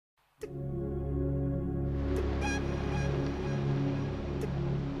I'm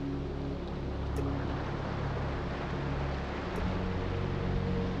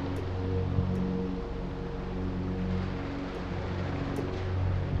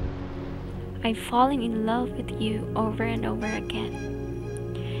falling in love with you over and over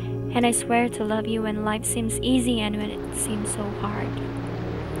again. And I swear to love you when life seems easy and when it seems so hard.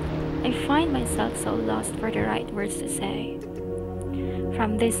 I find myself so lost for the right words to say.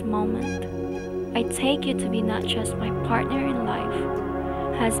 From this moment, I take you to be not just my partner in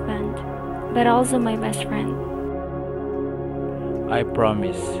life, husband, but also my best friend. I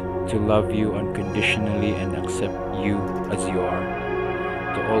promise to love you unconditionally and accept you as you are,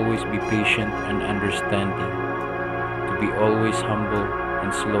 to always be patient and understanding, to be always humble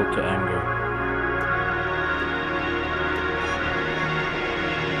and slow to anger.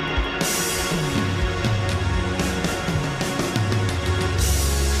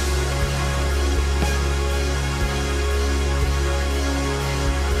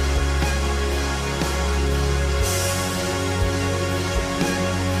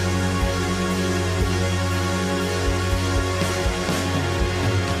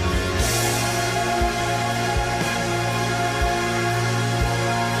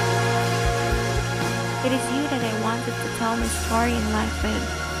 It is you that I wanted to tell my story in life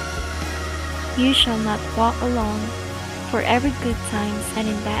with. You shall not walk alone for every good times and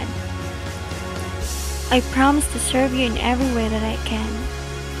in bad. I promise to serve you in every way that I can.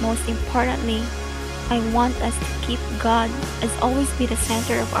 Most importantly, I want us to keep God as always be the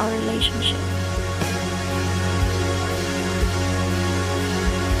center of our relationship.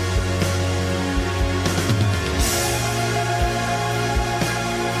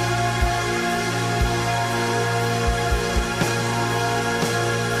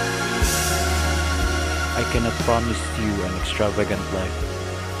 I cannot promise you an extravagant life,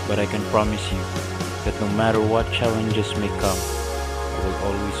 but I can promise you that no matter what challenges may come, I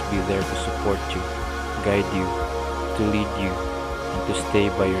will always be there to support you, guide you, to lead you, and to stay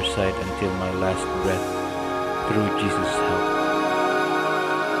by your side until my last breath. Through Jesus' help.